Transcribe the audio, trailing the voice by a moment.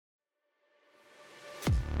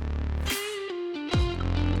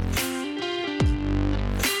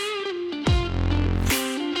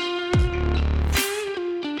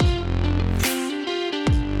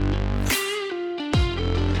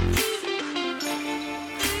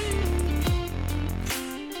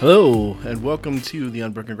Hello, and welcome to The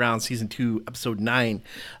Unbroken Ground, Season 2, Episode 9.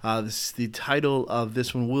 The title of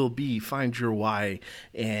this one will be Find Your Why.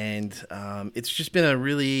 And it's just been a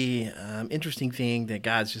really interesting thing that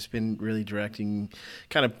God's just been really directing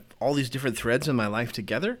kind of all these different threads in my life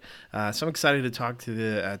together. So I'm excited to talk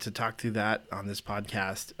through that on this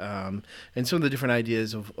podcast, and some of the different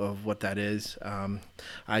ideas of what that is.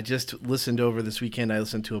 I just listened over this weekend. I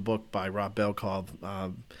listened to a book by Rob Bell called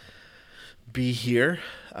Be Here.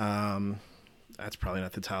 That's probably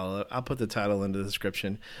not the title. I'll put the title in the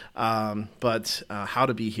description. But How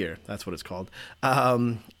to Be Here. That's what it's called.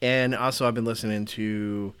 And also I've been listening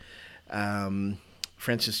to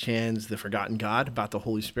Francis Chan's The Forgotten God about the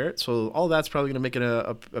Holy Spirit. So all that's probably going to make an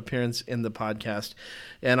appearance in the podcast.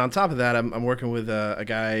 And on top of that, I'm working with a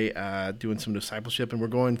guy doing some discipleship, and we're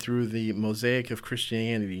going through the Mosaic of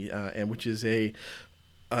Christianity, and which is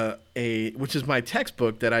which is my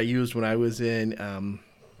textbook that I used when I was in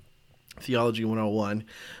Theology 101.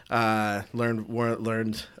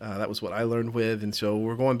 Learned that was what I learned with, and so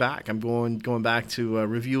we're going back. I'm going back to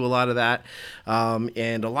review a lot of that,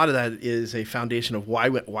 and a lot of that is a foundation of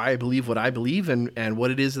why I believe what I believe, and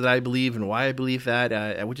what it is that I believe, and why I believe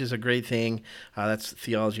that, which is a great thing. That's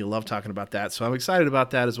theology. I love talking about that, so I'm excited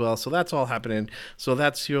about that as well. So that's all happening. So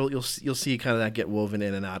that's you'll see kind of that get woven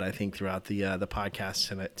in and out, I think, throughout the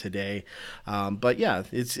podcast today. But yeah,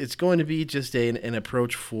 it's going to be just an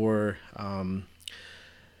approach for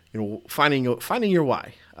finding your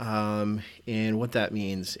why, and what that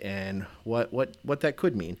means, and what that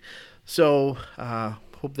could mean. So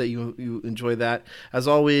hope that you enjoy that. As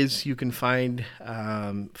always, you can find me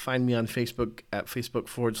on Facebook at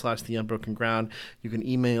Facebook.com/The Unbroken Ground. You can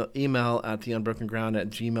email at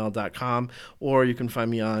theunbrokenground@gmail.com, or you can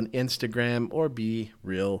find me on Instagram or Be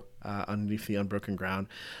Real underneath The Unbroken Ground,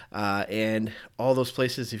 and all those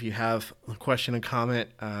places. If you have a question and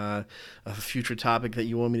comment, a future topic that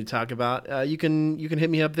you want me to talk about, you can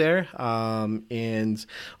hit me up there, and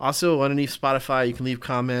also underneath Spotify you can leave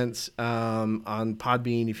comments. On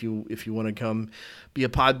Podbean, if you want to come be a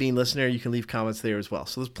Podbean listener, you can leave comments there as well.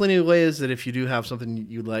 So there's plenty of ways that if you do have something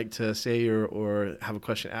you'd like to say or have a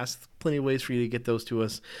question asked, plenty of ways for you to get those to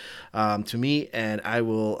us, to me, and I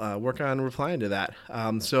will work on replying to that.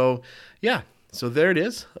 So there it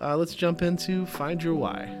is. Let's jump into Find Your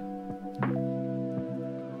Why.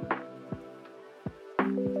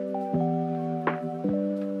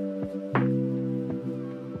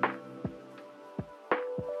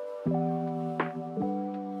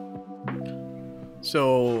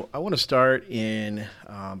 So I want to start in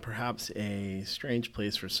perhaps a strange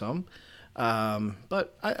place for some,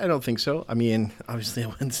 but I don't think so. I mean, obviously I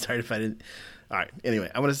wouldn't start if I didn't. All right. Anyway,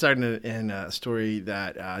 I want to start in a story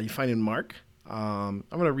that you find in Mark. I'm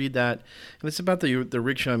going to read that, and it's about the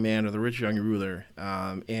rich young man, or the rich young ruler,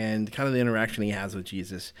 and kind of the interaction he has with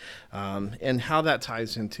Jesus, and how that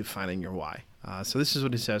ties into finding your why. So this is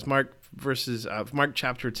what it says, Mark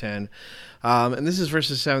chapter 10, and this is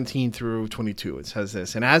verses 17 through 22. It says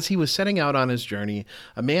this: "And as he was setting out on his journey,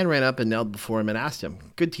 a man ran up and knelt before him and asked him,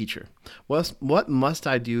 'Good teacher, what must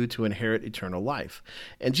I do to inherit eternal life?'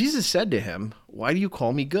 And Jesus said to him, 'Why do you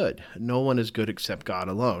call me good? No one is good except God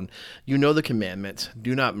alone. You know the commandments: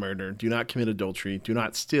 do not murder, do not commit adultery, do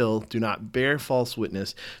not steal, do not bear false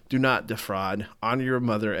witness, do not defraud, honor your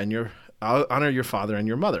father and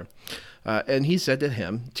your mother.' And he said to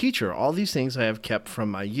him, 'Teacher, all these things I have kept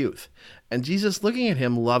from my youth.' And Jesus, looking at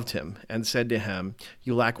him, loved him and said to him,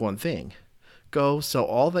 'You lack one thing. Go, sell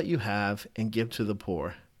all that you have and give to the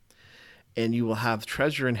poor, and you will have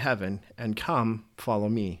treasure in heaven, and come, follow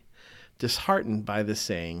me.' Disheartened by this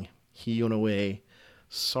saying, he went away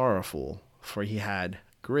sorrowful, for he had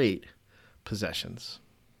great possessions."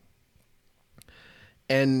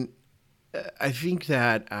 And I think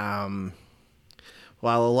that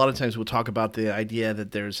while a lot of times we'll talk about the idea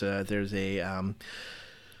that there's a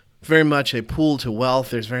very much a pull to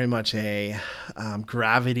wealth, there's very much a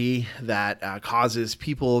gravity that causes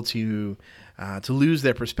people to lose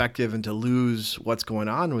their perspective and to lose what's going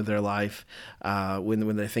on with their life,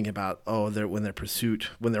 when they think about when their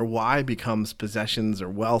why becomes possessions or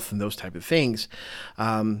wealth and those type of things.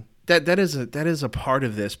 That is a part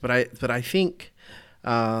of this, but I think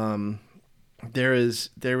there is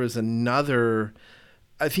another.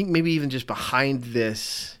 I think maybe even just behind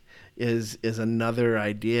this is another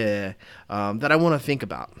idea that I want to think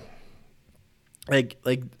about. Like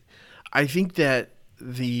I think that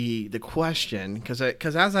the question, because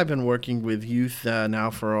as I've been working with youth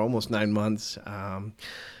now for almost 9 months,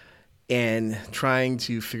 and trying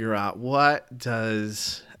to figure out what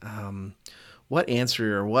does what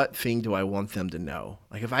answer or what thing do I want them to know?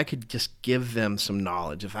 Like if I could just give them some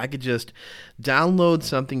knowledge, if I could just download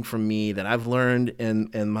something from me that I've learned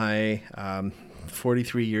in my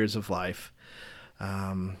 43 years of life,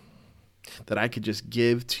 that I could just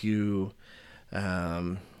give to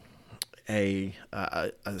a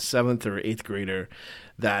seventh or eighth grader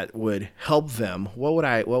that would help them, what would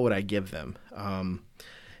I give them?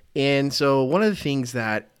 And so one of the things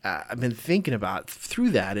that I've been thinking about through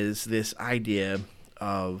that is this idea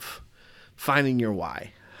of finding your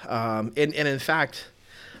why. And in fact,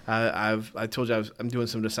 I told you I'm doing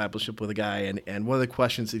some discipleship with a guy, and one of the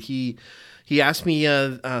questions that he asked me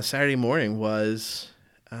Saturday morning was,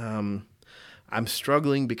 I'm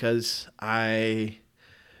struggling because I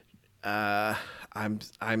don't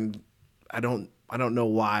know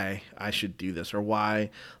why I should do this, or why,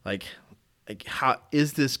 like how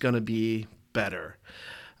is this going to be better?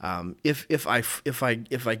 If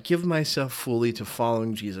I give myself fully to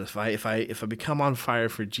following Jesus, if I become on fire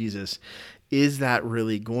for Jesus, is that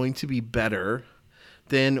really going to be better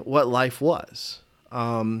than what life was?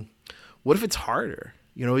 What if it's harder?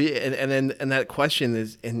 You know, and that question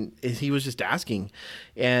is he was just asking,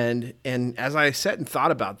 and as I sat and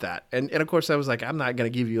thought about that, and of course I was like, I'm not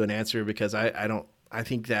going to give you an answer, because I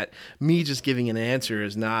think that me just giving an answer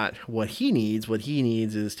is not what he needs. What he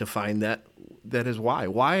needs is to find that is why.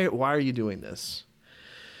 Why are you doing this?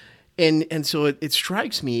 And so it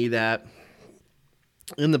strikes me that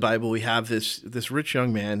in the Bible we have this rich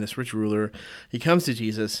young man, this rich ruler. He comes to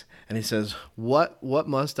Jesus and he says, "What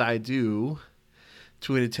must I do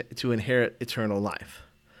to inherit eternal life?"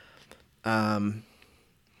 And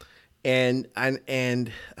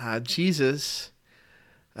Jesus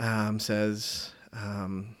says,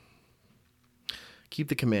 keep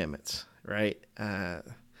the commandments, right?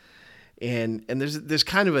 And there's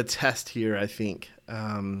kind of a test here, I think,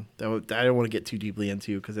 that I don't want to get too deeply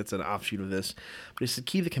into because it's an offshoot of this. But he said,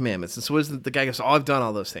 keep the commandments. And so the guy goes, "Oh, I've done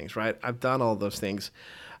all those things, right? I've done all those things."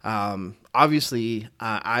 Obviously,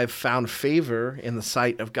 I've found favor in the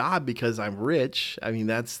sight of God because I'm rich. I mean,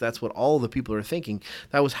 that's what all the people are thinking.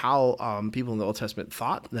 That was how people in the Old Testament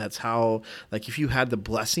thought. That's how, like, if you had the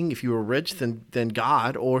blessing, if you were rich, then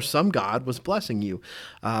God or some God was blessing you.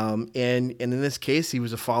 And in this case, he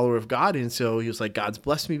was a follower of God, and so he was like, "God's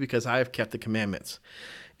blessed me because I have kept the commandments."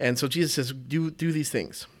 And so Jesus says, do these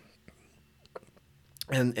things.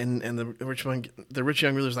 And the rich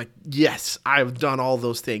young ruler is like, "Yes, I have done all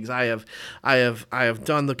those things. I have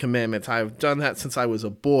done the commandments. I have done that since I was a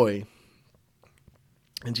boy."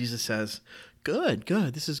 And Jesus says, "Good.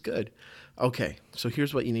 This is good. Okay, so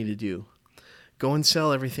here's what you need to do. Go and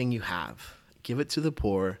sell everything you have. Give it to the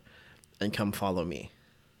poor and come follow me."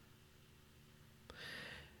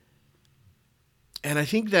 And I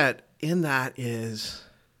think that in that is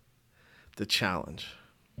the challenge.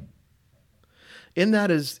 In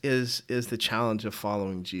that is the challenge of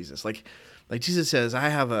following Jesus. Like Jesus says, I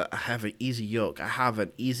have an easy yoke. I have a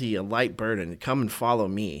light burden. Come and follow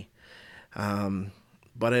me.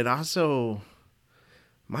 But it also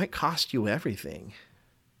might cost you everything.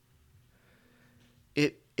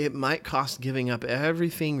 It might cost giving up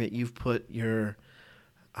everything that you've put your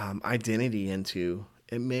identity into.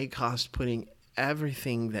 It may cost putting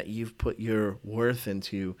everything that you've put your worth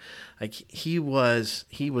into. Like he was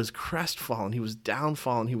crestfallen, he was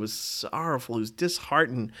downfallen, he was sorrowful, he was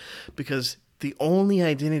disheartened because the only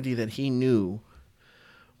identity that he knew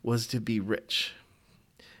was to be rich.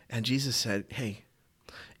 And Jesus said, "Hey,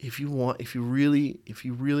 if you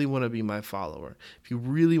really want to be my follower, if you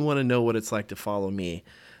really want to know what it's like to follow me,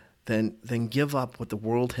 then give up what the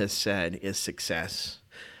world has said is success.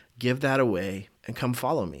 Give that away and come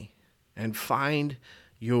follow me. And find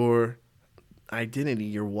your identity,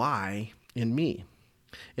 your why in me,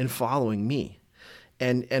 in following me."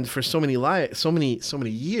 And for so many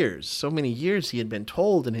years he had been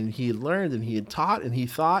told, and he had learned, and he had taught, and he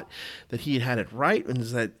thought that he had it right, and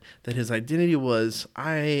that his identity was,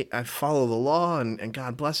 I follow the law, and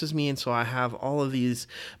God blesses me, and so I have all of these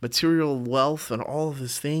material wealth and all of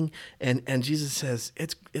this thing. And Jesus says,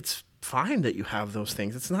 it's fine that you have those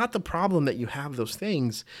things. It's not the problem that you have those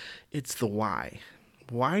things. It's the why.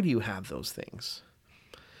 Why do you have those things?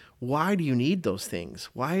 Why do you need those things?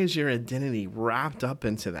 Why is your identity wrapped up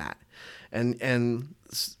into that? And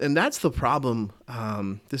that's the problem.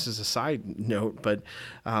 This is a side note, but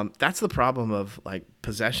that's the problem of like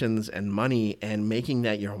possessions and money and making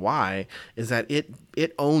that your why, is that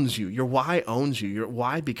it owns you. Your why owns you. Your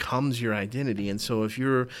why becomes your identity. And so if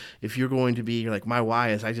you're going to be, you're like, my why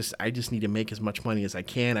is I just need to make as much money as I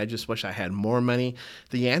can. I just wish I had more money.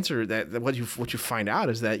 The answer that what you find out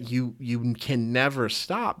is that you can never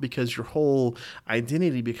stop, because your whole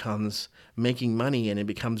identity becomes making money, and it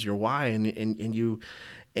becomes your why, and you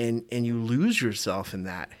lose yourself in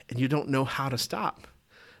that, and you don't know how to stop.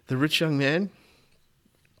 The rich young man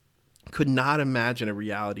could not imagine a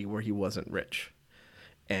reality where he wasn't rich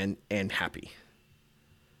and happy.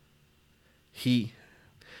 He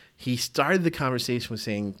started the conversation with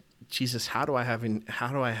saying, Jesus, how do I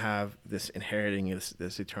have this inheriting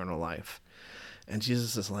this eternal life? And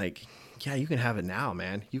Jesus is like, yeah, you can have it now,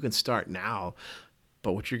 man. You can start now,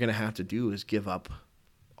 but what you're going to have to do is give up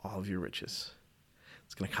all of your riches.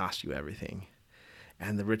 It's going to cost you everything.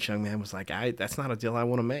 And the rich young man was like, that's not a deal I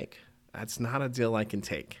want to make. That's not a deal I can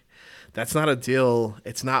take. That's not a deal.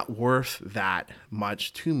 It's not worth that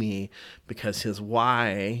much to me, because his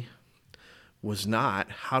why was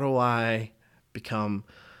not, how do I become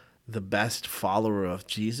the best follower of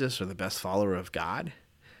Jesus or the best follower of God?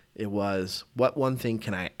 It was, what one thing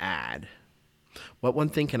can I add? What one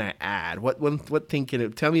thing can I add? What thing can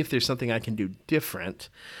it tell me if there's something I can do different?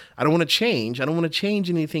 I don't want to change. I don't want to change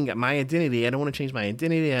anything. My identity. I don't want to change my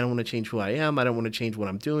identity. I don't want to change who I am. I don't want to change what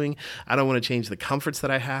I'm doing. I don't want to change the comforts that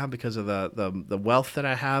I have because of the wealth that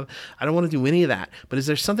I have. I don't want to do any of that. But is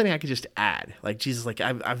there something I could just add? Like Jesus, like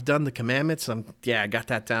I've done the commandments. I got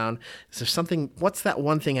that down. Is there something? What's that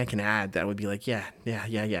one thing I can add that would be like, yeah.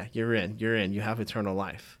 You're in. You have eternal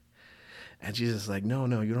life. And Jesus is like, no,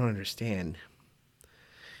 you don't understand.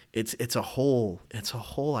 It's a whole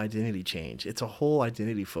identity change. It's a whole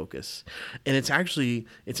identity focus. And it's actually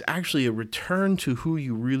a return to who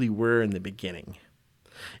you really were in the beginning.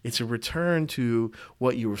 It's a return to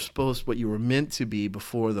what you were meant to be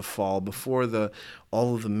before the fall, before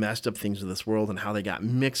all of the messed up things of this world, and how they got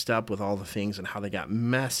mixed up with all the things, and how they got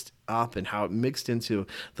messed up, and how it mixed into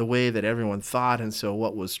the way that everyone thought. And so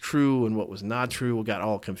what was true and what was not true got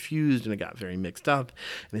all confused, and it got very mixed up.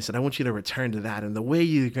 And they said, I want you to return to that. And the way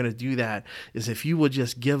you're going to do that is if you will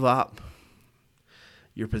just give up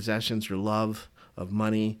your possessions, your love of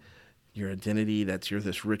money, your identity, that you're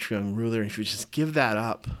this rich young ruler. If you just give that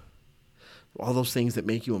up, all those things that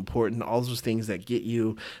make you important, all those things that get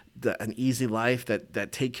you an easy life,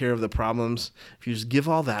 that take care of the problems, if you just give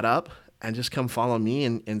all that up and just come follow me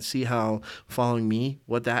and see how following me,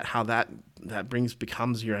 how that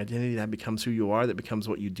becomes your identity, that becomes who you are, that becomes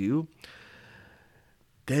what you do,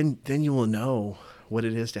 then you will know what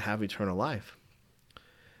it is to have eternal life.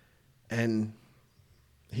 And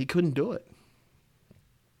he couldn't do it.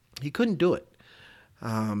 He couldn't do it.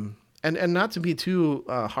 And not to be too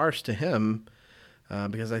harsh to him,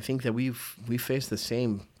 because I think that we face the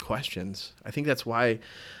same questions. I think that's why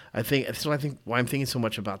I'm thinking so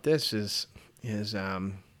much about this is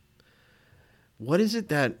what is it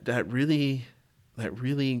that really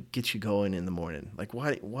gets you going in the morning? Like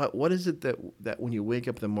what is it that when you wake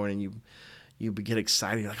up in the morning you get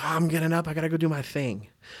excited, you're like, oh, I'm getting up, I gotta go do my thing.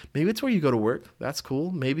 Maybe it's where you go to work. That's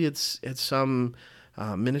cool. Maybe it's some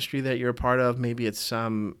ministry that you're a part of. Maybe it's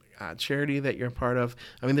some charity that you're a part of.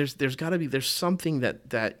 I mean, there's something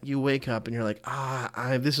that you wake up and you're like,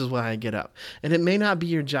 this is why I get up. And it may not be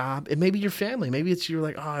your job. It may be your family. Maybe it's you're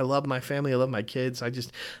like, I love my family. I love my kids.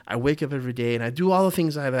 I wake up every day and I do all the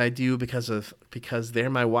things that I do because they're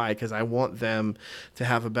my why, because I want them to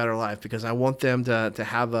have a better life, because I want them to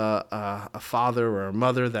have a father or a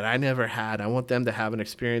mother that I never had. I want them to have an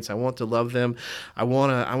experience. I want to love them. I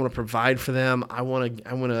want to provide for them. I want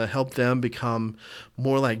to help them become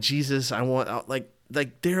more like Jesus. I want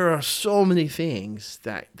like there are so many things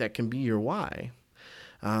that can be your why,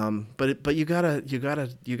 but you gotta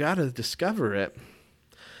discover it.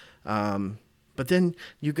 But then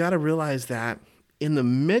you gotta realize that in the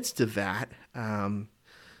midst of that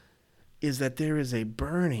is that there is a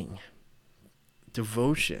burning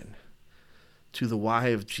devotion to the why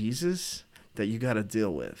of Jesus that you gotta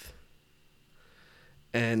deal with,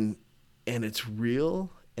 and it's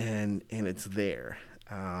real and it's there.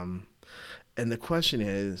 And the question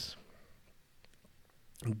is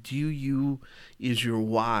your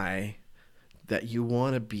why that you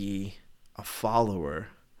want to be a follower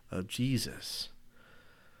of Jesus,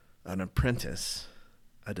 an apprentice,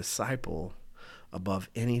 a disciple above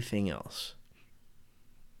anything else?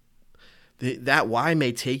 that why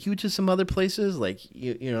may take you to some other places. Like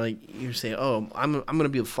like you're saying, oh, I'm going to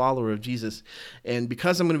be a follower of Jesus, and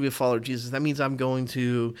because I'm going to be a follower of Jesus, that means I'm going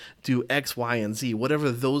to do X, Y, and Z,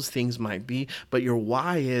 whatever those things might be. But your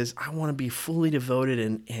why is, I want to be fully devoted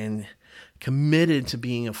and committed to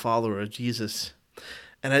being a follower of Jesus.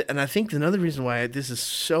 And I think another reason why this is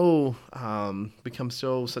so become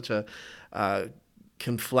such a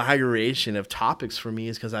conflagration of topics for me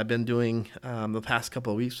is because I've been doing the past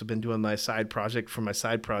couple of weeks. I've been doing my side project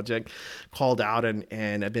called out,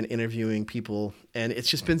 and I've been interviewing people, and it's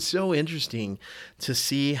just been so interesting to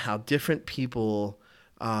see how different people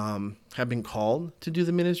have been called to do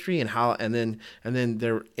the ministry, and then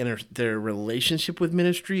their relationship with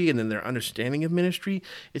ministry, and then their understanding of ministry.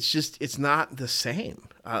 It's not the same.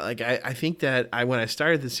 I think that when I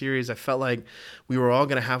started the series, I felt like we were all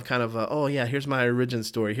going to have kind of here's my origin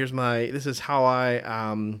story. Here's how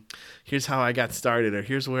I got started, or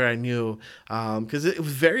here's where I knew, because it was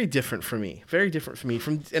very different for me,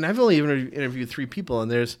 and I've only interviewed 3 people,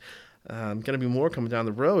 and there's going to be more coming down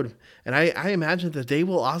the road. And I imagine that they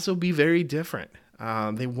will also be very different.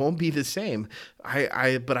 They won't be the same.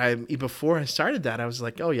 Before I started that, I was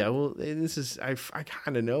like, oh yeah, well, I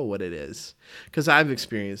kind of know what it is because I've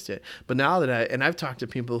experienced it. But now that I've talked to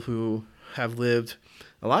people who have lived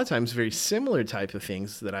a lot of times very similar type of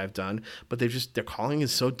things that I've done, but their calling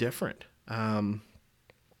is so different. And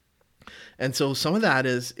so some of that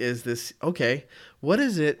is this, okay, what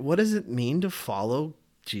does it mean to follow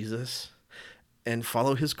Jesus and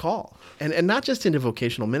follow his call, and not just into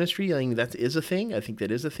vocational ministry. I think that is a thing. I think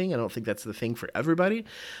that is a thing. I don't think that's the thing for everybody,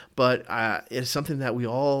 but it's something that we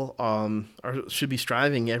all should be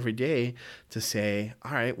striving every day to say,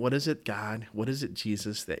 all right, what is it, God? What is it,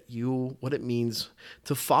 Jesus, what it means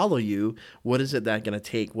to follow you? What is it that going to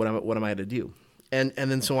take? What am I to do? And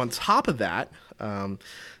then so on top of that,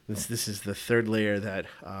 this is the third layer that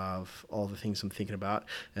of all the things I'm thinking about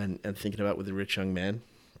and thinking about with the rich young man,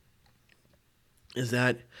 is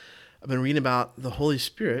that I've been reading about the Holy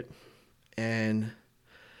Spirit and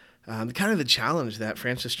kind of the challenge that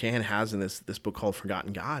Francis Chan has in this book called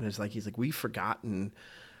Forgotten God. Is like, he's like, we've forgotten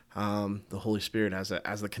the Holy Spirit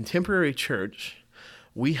as a contemporary church.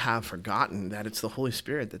 We have forgotten that it's the Holy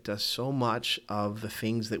Spirit that does so much of the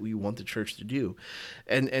things that we want the church to do.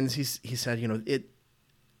 And he said,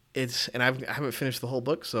 I haven't finished the whole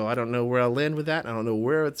book, so I don't know where I'll land with that. I don't know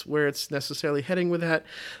where it's necessarily heading with that.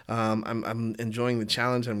 I'm enjoying the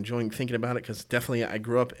challenge. I'm enjoying thinking about it, because definitely I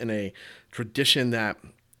grew up in a tradition that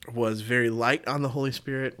was very light on the Holy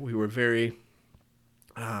Spirit. We were very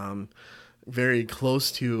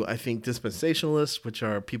close to, I think, dispensationalists, which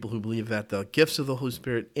are people who believe that the gifts of the Holy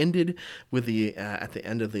Spirit ended with at the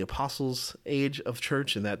end of the apostles' age of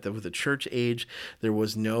church, and that with the church age there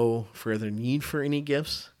was no further need for any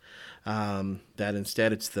gifts. That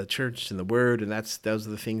instead it's the church and the word, and those are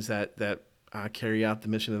the things that carry out the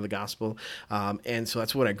mission of the gospel. And so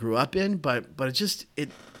that's what I grew up in. But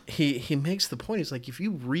he makes the point. It's like, if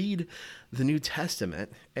you read the New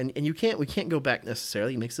Testament, and we can't go back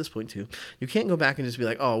necessarily. He makes this point too. You can't go back and just be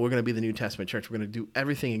like, oh, we're going to be the New Testament church. We're going to do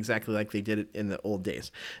everything exactly like they did it in the old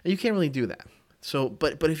days. And you can't really do that. So,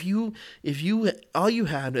 but if you all you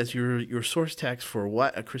had as your source text for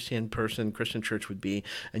what a Christian church would be,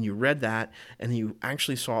 and you read that, and you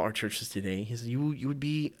actually saw our churches today, you would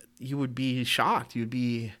be shocked. You'd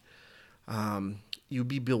be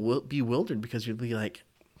bewildered, because you'd be like,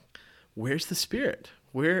 where's the Spirit?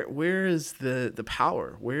 Where is the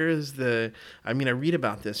power? Where is I read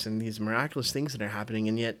about this and these miraculous things that are happening,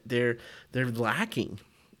 and yet they're lacking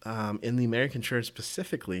in the American church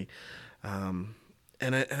specifically. And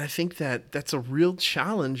I think that's a real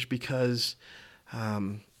challenge, because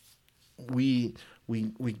we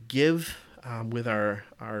give with our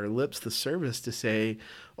lips the service to say,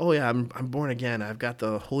 oh yeah, I'm born again. I've got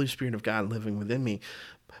the Holy Spirit of God living within me.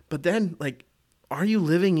 But then, like, are you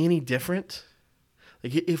living any different?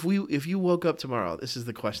 Like, if you woke up tomorrow, this is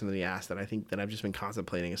the question that he asked, that I think that I've just been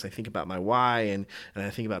contemplating as I think about my why, and I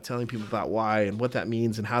think about telling people about why and what that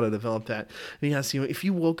means and how to develop that. And he asks, if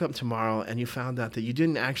you woke up tomorrow and you found out that you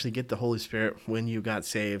didn't actually get the Holy Spirit when you got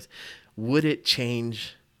saved, would it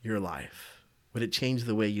change your life? Would it change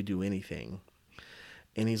the way you do anything?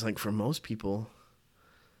 And he's like, for most people,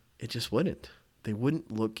 it just wouldn't. They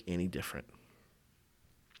wouldn't look any different.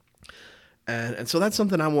 And so that's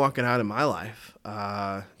something I'm walking out in my life,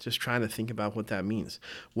 just trying to think about what that means.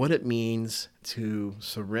 What it means to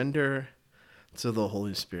surrender to the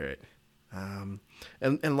Holy Spirit.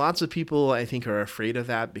 And lots of people, I think, are afraid of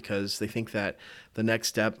that because they think that the next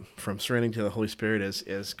step from surrendering to the Holy Spirit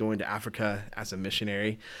is going to Africa as a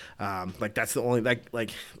missionary. Like that's the only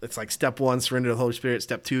like it's like step one, surrender to the Holy Spirit.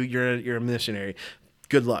 Step two, you're a missionary.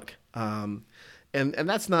 Good luck. And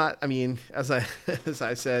that's not. I mean, as I as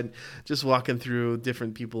I said, just walking through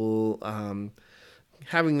different people.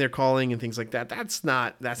 Having their calling and things like that. That's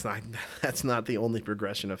not the only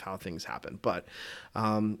progression of how things happen. But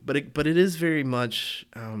it is very much.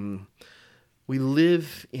 We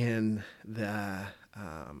live in the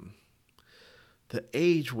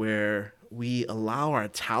age where we allow our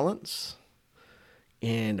talents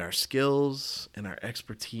and our skills and our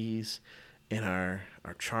expertise and our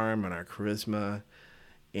charm and our charisma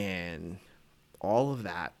and all of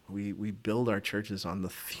that. We build our churches on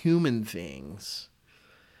the human things.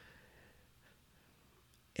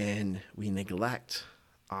 And we neglect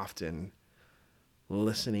often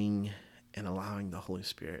listening and allowing the Holy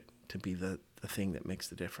Spirit to be the thing that makes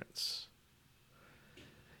the difference.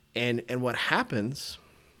 And what happens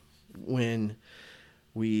when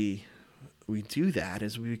we do that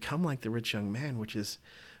is we become like the rich young man, which is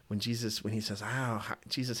when he says,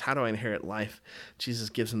 Jesus, how do I inherit life? Jesus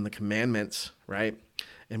gives him the commandments, right?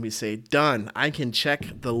 And we say, done. I can check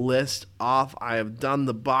the list off. I have done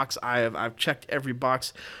the box. I've checked every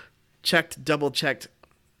box, checked, double checked,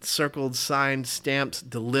 circled, signed, stamped,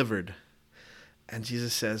 delivered. And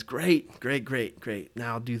Jesus says, great.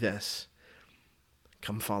 Now do this.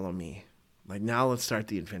 Come follow me. Like now let's start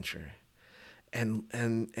the adventure. And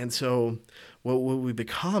so what we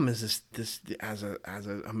become is this as a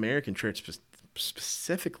American church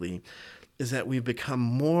specifically is that we've become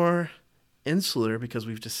more insular because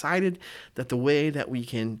we've decided that the way that we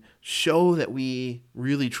can show that we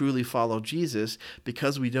really truly follow Jesus,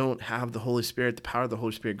 because we don't have the Holy Spirit, the power of the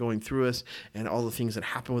Holy Spirit going through us and all the things that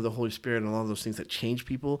happen with the Holy Spirit and all those things that change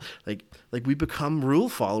people, like we become rule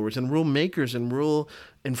followers and rule makers and rule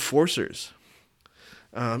enforcers.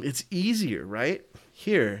 It's easier, right?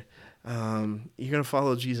 Here, you're going to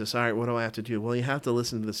follow Jesus. All right, what do I have to do? Well, you have to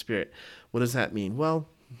listen to the Spirit. What does that mean? Well,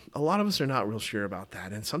 a lot of us are not real sure about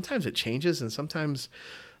that, and sometimes it changes, and sometimes,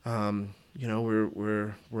 we're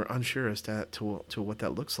unsure as to what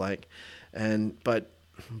that looks like,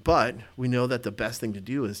 but we know that the best thing to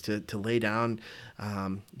do is to lay down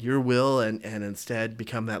your will and instead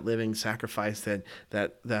become that living sacrifice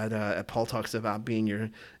that Paul talks about being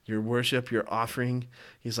your worship, your offering.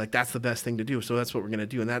 He's like, that's the best thing to do. So that's what we're going to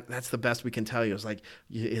do. And that's the best we can tell you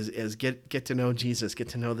is get to know Jesus, get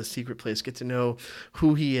to know the secret place, get to know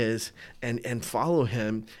who he is and follow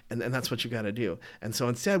him. And that's what you got to do. And so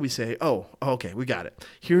instead we say, okay, we got it.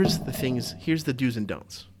 Here's the things, here's the do's and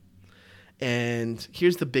don'ts. And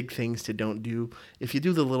here's the big things to don't do. If you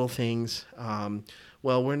do the little things,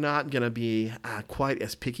 we're not going to be quite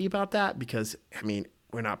as picky about that because,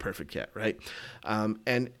 we're not perfect yet, right?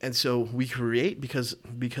 And so we create because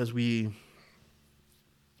we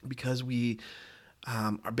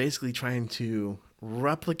are basically trying to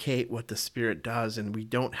replicate what the Spirit does, and we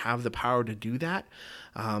don't have the power to do that.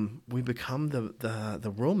 We become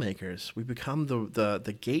the rule makers. We become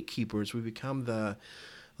the gatekeepers. We become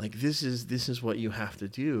this is what you have to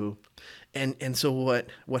do. And so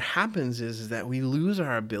what happens is that we lose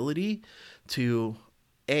our ability to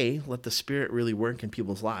let the Spirit really work in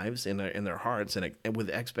people's lives, in their hearts, and with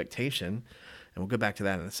expectation. And we'll go back to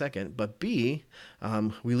that in a second. But B,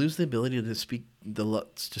 we lose the ability to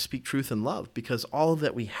speak truth and love, because all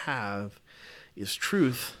that we have is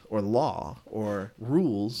truth or law or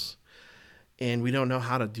rules, and we don't know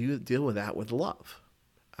how to deal with that with love.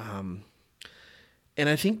 And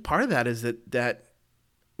I think part of that is that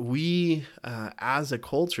we, as a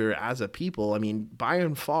culture, as a people, by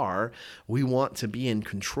and far, we want to be in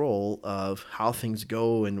control of how things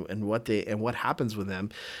go and what happens with them.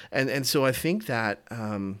 And so I think that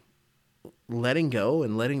letting go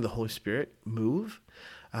and letting the Holy Spirit move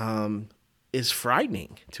is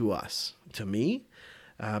frightening to us, to me,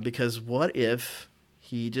 because what if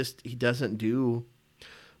he doesn't do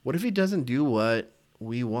what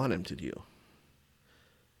we want him to do?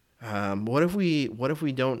 What if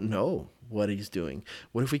we don't know what he's doing?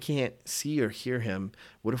 What if we can't see or hear him?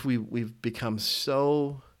 What if we've become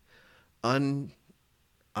so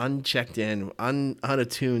unchecked in,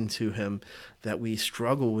 unattuned to him that we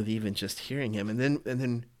struggle with even just hearing him? And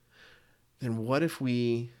then what if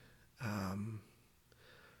we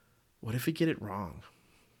get it wrong?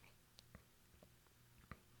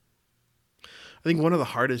 I think one of the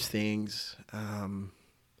hardest things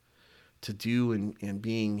to do in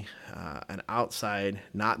being an outside,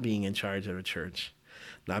 not being in charge of a church,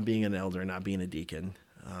 not being an elder, not being a deacon,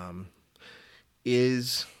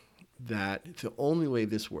 is that the only way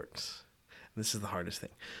this works, and this is the hardest thing,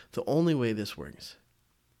 the only way this works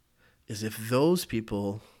is if those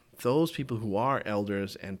people who are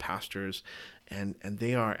elders and pastors, and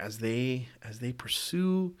they are, as they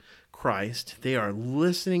pursue Christ, they are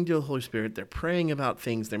listening to the Holy Spirit, they're praying about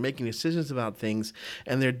things, they're making decisions about things,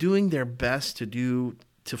 and they're doing their best to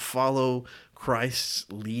follow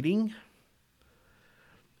Christ's leading.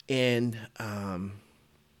 And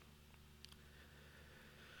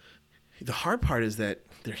the hard part is that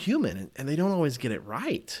they're human and they don't always get it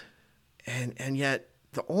right. And yet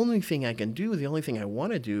the only thing I can do, the only thing I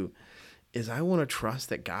want to do, is I want to trust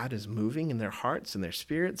that God is moving in their hearts and their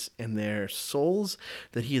spirits and their souls,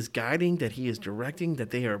 that he is guiding, that he is directing,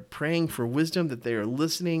 that they are praying for wisdom, that they are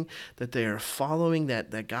listening, that they are following,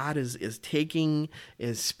 that God is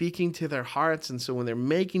speaking to their hearts. And so when they're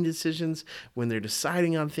making decisions, when they're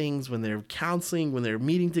deciding on things, when they're counseling, when they're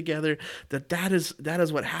meeting together, that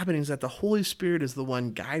is what happening, is that the Holy Spirit is the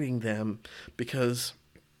one guiding them. Because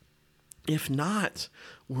if not,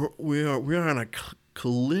 we're on a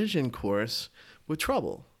collision course with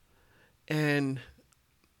trouble. And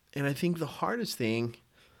I think the hardest thing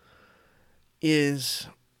is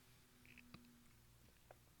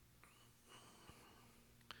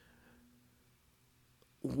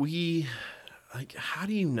how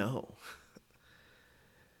do you know?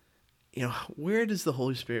 Where does the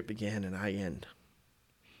Holy Spirit begin and I end?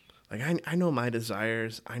 Like, I know my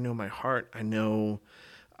desires, I know my heart, I know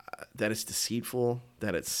that it's deceitful,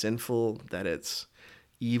 that it's sinful, that it's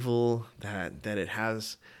evil, that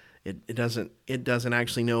it doesn't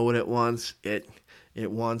actually know what it wants. It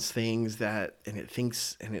wants things and it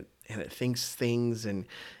thinks things and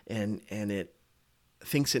it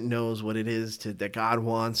thinks it knows what it is that God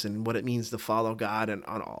wants and what it means to follow God and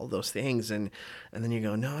on all those things. And then you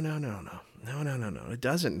go, no. It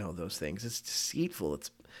doesn't know those things. It's deceitful.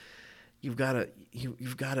 You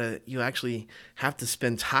actually have to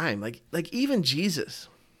spend time. Like even Jesus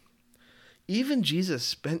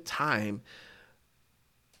spent time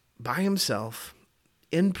by himself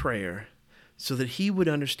in prayer so that he would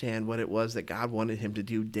understand what it was that God wanted him to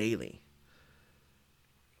do daily.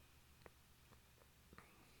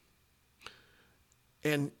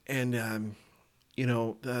 And the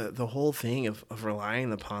whole thing of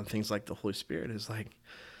relying upon things like the Holy Spirit is like,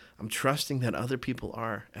 I'm trusting that other people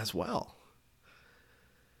are as well.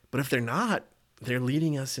 But if they're not, they're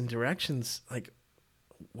leading us in directions like,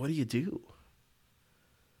 what do you do?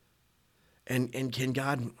 And can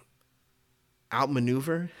God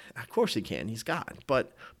outmaneuver? Of course he can. He's God.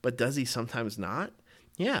 But does he sometimes not?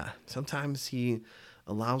 Yeah. Sometimes he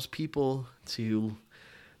allows people to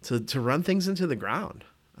run things into the ground,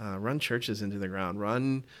 run churches into the ground,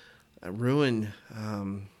 ruin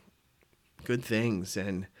good things.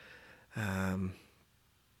 And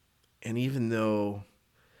even though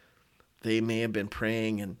they may have been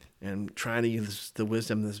praying and trying to use the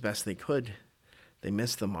wisdom as best they could, they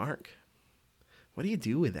missed the mark. What do you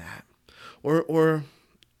do with that? Or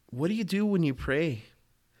what do you do when you pray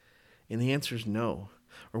and the answer is no?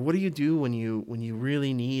 Or what do you do when you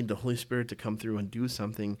really need the Holy Spirit to come through and do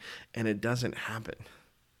something and it doesn't happen?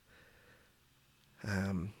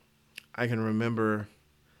 I can remember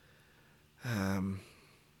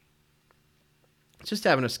just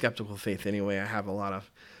having a skeptical faith anyway. I have a lot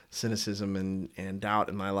of cynicism and doubt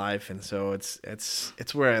in my life, and so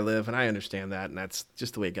it's where I live, and I understand that, and that's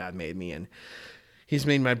just the way God made me, and he's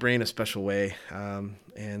made my brain a special way,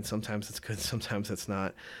 and sometimes it's good, sometimes it's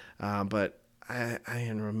not, but I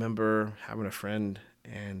can remember having a friend,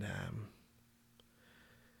 and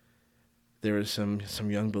there was some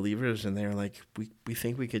young believers, and they're like, we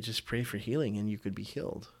think we could just pray for healing and you could be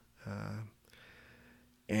healed,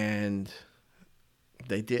 and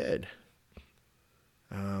they did,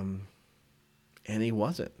 and he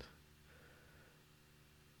wasn't.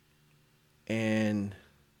 And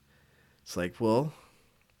it's like, well,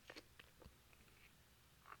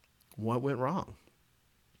 what went wrong?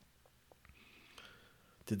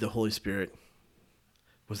 Did the Holy Spirit,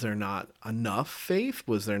 was there not enough faith?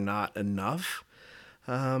 Was there not enough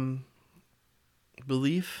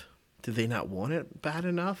belief? Did they not want it bad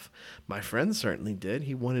enough? My friend certainly did.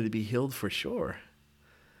 He wanted to be healed for sure.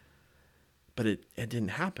 But it didn't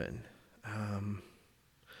happen.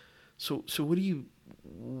 So what do you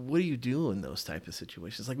do in those type of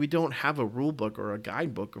situations? Like, we don't have a rule book or a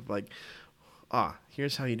guidebook of like,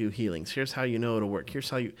 here's how you do healings. Here's how you know it'll work. Here's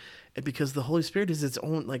how you, because the Holy Spirit is its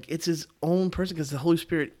own, like, it's his own person, because the Holy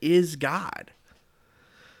Spirit is God.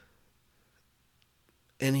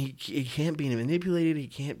 and he can't be manipulated. He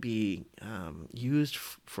can't be used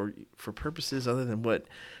for purposes other than what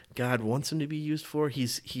God wants him to be used for.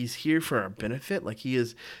 He's here for our benefit. Like he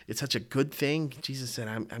is, it's such a good thing. Jesus said,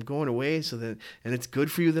 I'm going away so that, and it's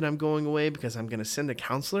good for you that I'm going away because I'm going to send a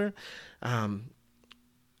counselor.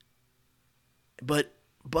 But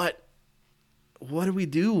what do we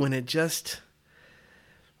do when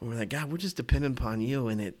we're like, God, we're just dependent upon you,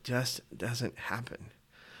 and it just doesn't happen?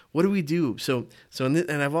 What do we do?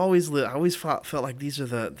 And I've always felt like these are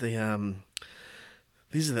the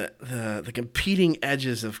competing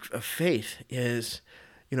edges of faith. Is,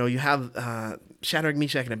 you have Shadrach,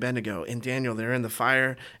 Meshach, and Abednego in Daniel. They're in the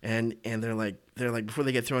fire, and they're like before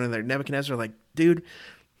they get thrown in there, Nebuchadnezzar like, dude,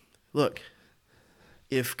 look,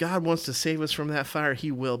 if God wants to save us from that fire,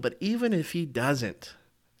 he will. But even if he doesn't,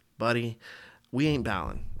 buddy, we ain't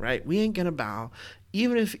bowing, right? We ain't going to bow.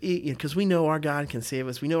 Even if, because we know our God can save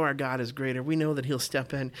us. We know our God is greater. We know that he'll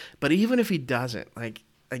step in. But even if he doesn't,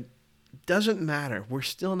 doesn't matter. We're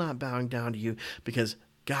still not bowing down to you because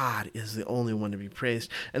God is the only one to be praised.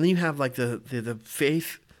 And then you have like the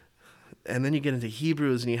faith. And then you get into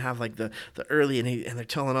Hebrews, and you have like the early, and they're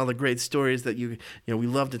telling all the great stories that we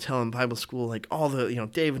love to tell in Bible school, like all the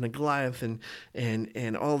David and Goliath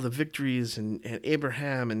and all the victories and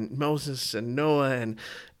Abraham and Moses and Noah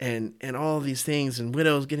and all of these things, and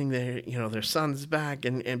widows getting their sons back,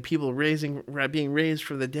 and people being raised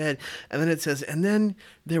from the dead. And then it says, and then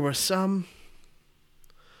there were some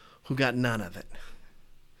who got none of it.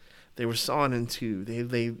 They were sawn in two.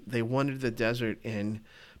 They wandered the desert in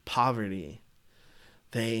poverty.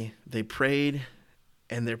 They prayed,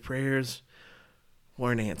 and their prayers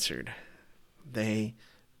weren't answered. They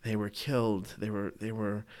were killed. They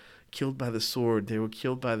were killed by the sword. They were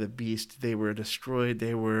killed by the beast. They were destroyed.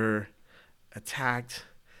 They were attacked,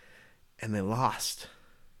 and they lost.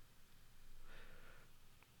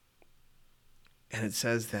 And it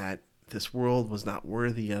says that this world was not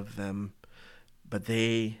worthy of them, but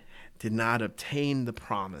they did not obtain the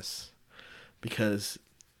promise because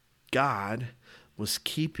God was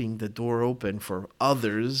keeping the door open for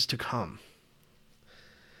others to come.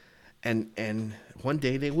 And one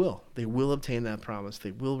day they will obtain that promise.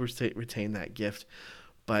 They will retain that gift,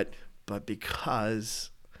 but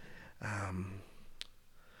because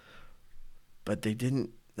but they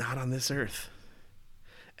didn't, not on this earth.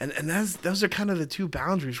 And those are kind of the two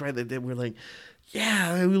boundaries, right? That we're like,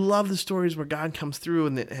 yeah, we love the stories where God comes through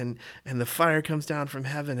and the fire comes down from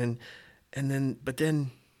heaven, but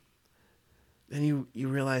then you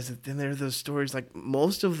realize that then there are those stories, like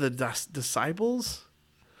most of the disciples,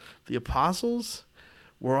 the apostles,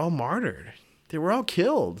 were all martyred. They were all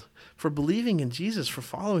killed for believing in Jesus, for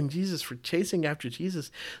following Jesus, for chasing after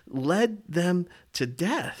Jesus, led them to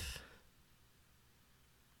death.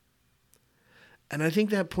 And I think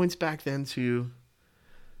that points back then to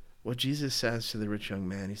what Jesus says to the rich young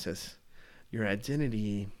man. He says, your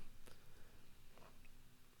identity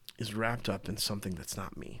is wrapped up in something that's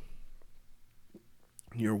not me.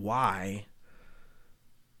 Your why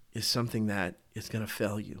is something that is going to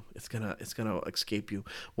fail you. It's going to escape you.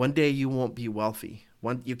 One day you won't be wealthy.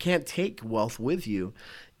 You can't take wealth with you.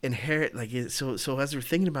 Inherit, so as we're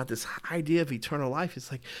thinking about this idea of eternal life,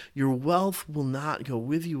 it's like your wealth will not go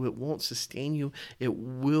with you. It won't sustain you. It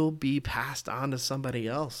will be passed on to somebody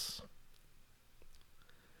else.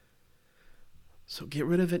 So get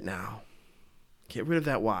rid of it now. Get rid of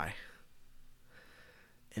that why.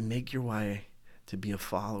 And make your why to be a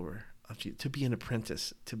follower of Jesus, to be an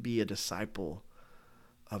apprentice, to be a disciple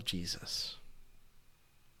of Jesus.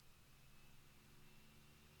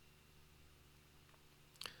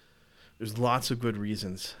 There's lots of good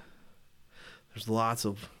reasons. There's lots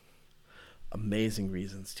of amazing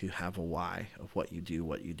reasons to have a why of what you do.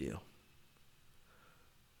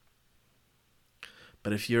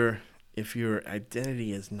 But if your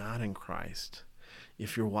identity is not in Christ,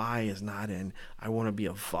 if your why is not in, I want to be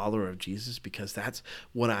a follower of Jesus because that's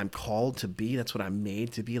what I'm called to be, that's what I'm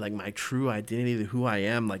made to be, like my true identity, who I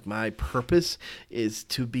am, like my purpose is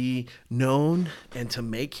to be known and to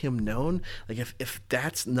make him known. Like if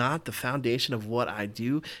that's not the foundation of what I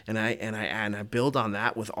do, and I build on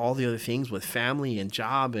that with all the other things, with family and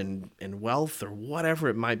job and wealth or whatever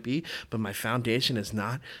it might be, but my foundation is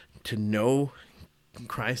not to know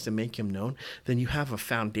Christ and make him known, then you have a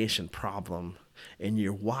foundation problem. And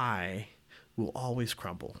your why will always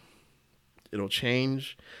crumble. It'll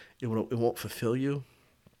change. It won't fulfill you.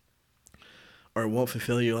 Or it won't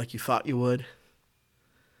fulfill you like you thought you would.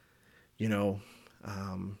 We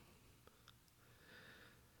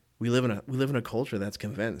live in a culture that's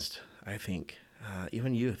convinced, I think.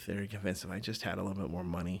 Even youth, they're convinced if I just had a little bit more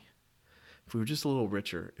money, if we were just a little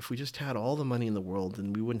richer, if we just had all the money in the world,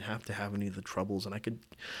 then we wouldn't have to have any of the troubles, and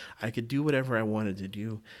I could do whatever I wanted to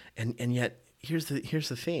do. And yet here's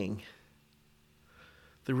the thing.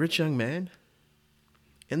 The rich young man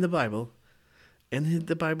in the Bible, in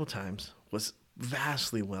the Bible times, was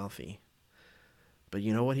vastly wealthy. But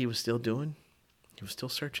you know what he was still doing? He was still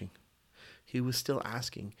searching. He was still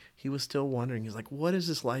asking. He was still wondering. He's like, what is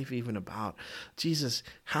this life even about? Jesus,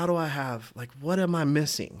 how do I have, like, what am I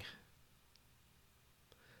missing?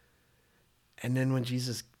 And then when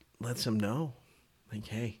Jesus lets him know, like,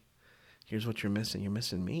 hey, here's what you're missing. You're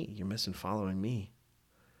missing me. You're missing following me.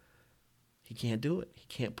 He can't do it. He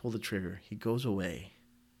can't pull the trigger. He goes away,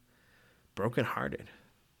 brokenhearted,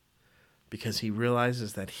 because he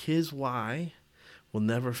realizes that his why will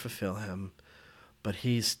never fulfill him, but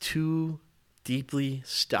he's too deeply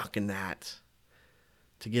stuck in that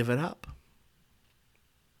to give it up.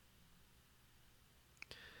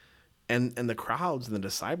 And the crowds and the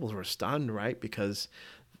disciples were stunned, right? Because,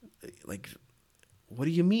 like, what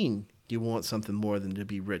do you mean you want something more than to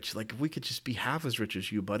be rich? Like, if we could just be half as rich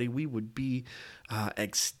as you, buddy, we would be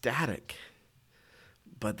ecstatic.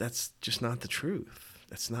 But that's just not the truth.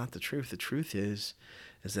 That's not the truth. The truth is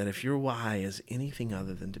that if your why is anything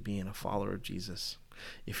other than to being a follower of Jesus,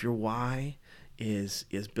 if your why is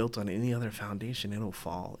built on any other foundation, it'll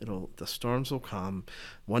fall. The storms will come.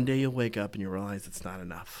 One day you'll wake up and you realize it's not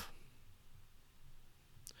enough.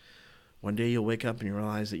 One day you'll wake up and you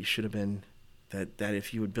realize that you should have been, that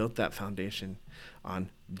if you had built that foundation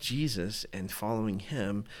on Jesus and following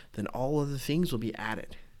him, then all other things will be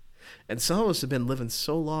added. And some of us have been living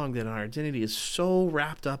so long that our identity is so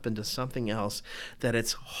wrapped up into something else that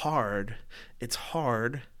it's hard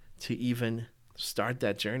to even start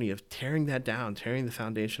that journey of tearing that down, tearing the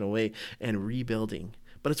foundation away and rebuilding.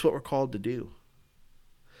 But it's what we're called to do.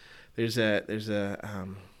 There's a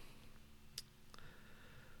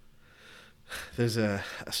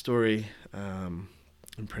story in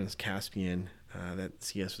Prince Caspian that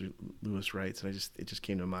C.S. Lewis writes, and it just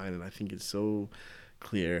came to mind, and I think it's so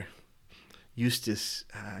clear. Eustace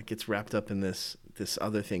gets wrapped up in this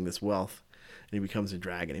other thing, this wealth, and he becomes a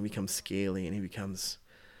dragon. He becomes scaly, and he becomes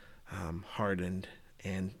hardened,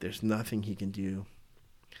 and there's nothing he can do.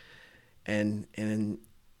 And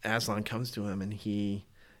Aslan comes to him, and he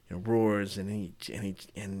roars, and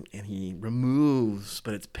he removes,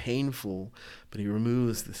 but it's painful, but he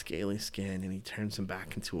removes the scaly skin, and he turns him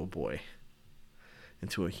back into a boy,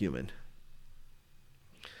 into a human.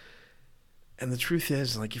 And the truth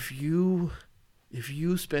is, like, if you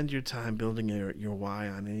spend your time building your why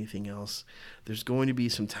on anything else, there's going to be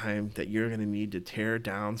some time that you're going to need to tear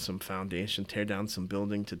down some foundation, tear down some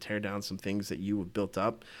building, to tear down some things that you have built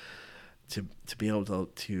up to be able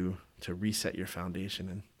to reset your foundation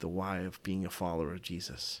and the why of being a follower of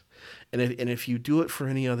Jesus. And if you do it for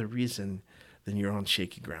any other reason, then you're on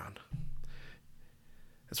shaky ground.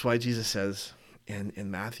 That's why Jesus says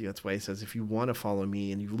in Matthew, that's why he says, if you want to follow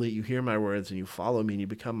me and you hear my words and you follow me and you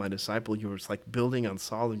become my disciple, you're just like building on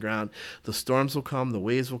solid ground. The storms will come, the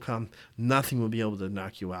waves will come, nothing will be able to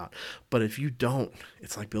knock you out. But if you don't,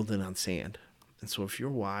 it's like building on sand. And so if your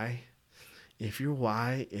why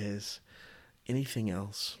is anything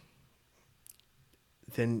else,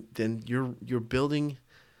 then you're building,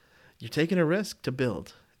 you're taking a risk to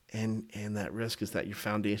build. And that risk is that your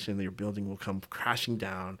foundation that you're building will come crashing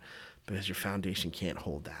down because your foundation can't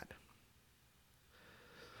hold that.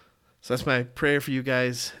 So that's my prayer for you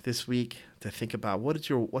guys this week, to think about what's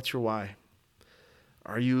your why?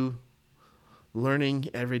 Are you learning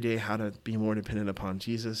every day how to be more dependent upon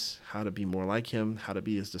Jesus, how to be more like him, how to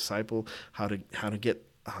be his disciple, how to get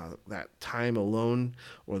that time alone,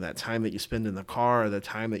 or that time that you spend in the car, or the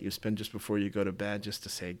time that you spend just before you go to bed, just to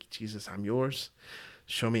say, Jesus, I'm yours.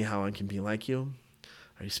 Show me how I can be like you.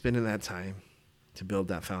 Are you spending that time to build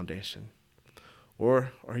that foundation?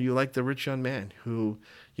 Or are you like the rich young man who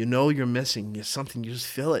you're missing? There's something, you just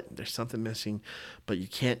feel it. There's something missing, but you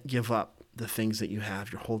can't give up the things that you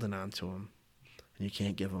have. You're holding on to them, and you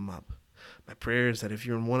can't give them up. My prayer is that if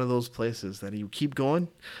you're in one of those places, that you keep going.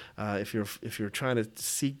 If you're trying to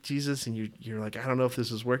seek Jesus and you're like, I don't know if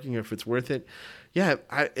this is working or if it's worth it. Yeah,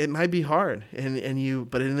 it might be hard, but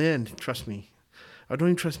in the end, trust me. Or don't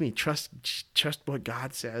even trust me. Trust what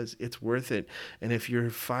God says. It's worth it. And if you're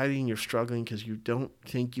fighting, you're struggling because you don't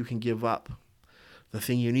think you can give up the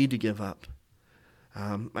thing you need to give up,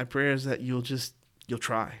 my prayer is that you'll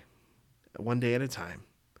try, one day at a time.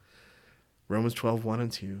 Romans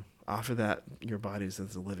 12:1-2. Offer that your bodies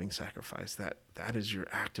as a living sacrifice. That is your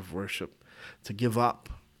act of worship. To give up,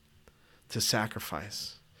 to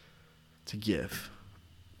sacrifice, to give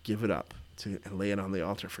it up, and lay it on the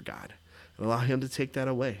altar for God. allow him to take that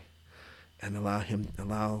away, and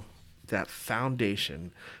allow that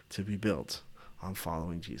foundation to be built on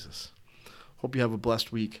following Jesus. Hope you have a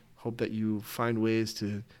blessed week. Hope that you find ways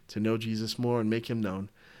to know Jesus more and make him known.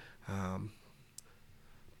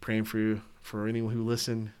 Praying for anyone who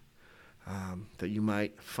listen, that you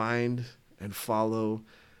might find and follow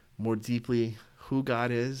more deeply who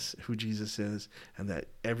God is, who Jesus is, and that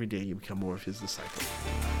every day you become more of his disciple.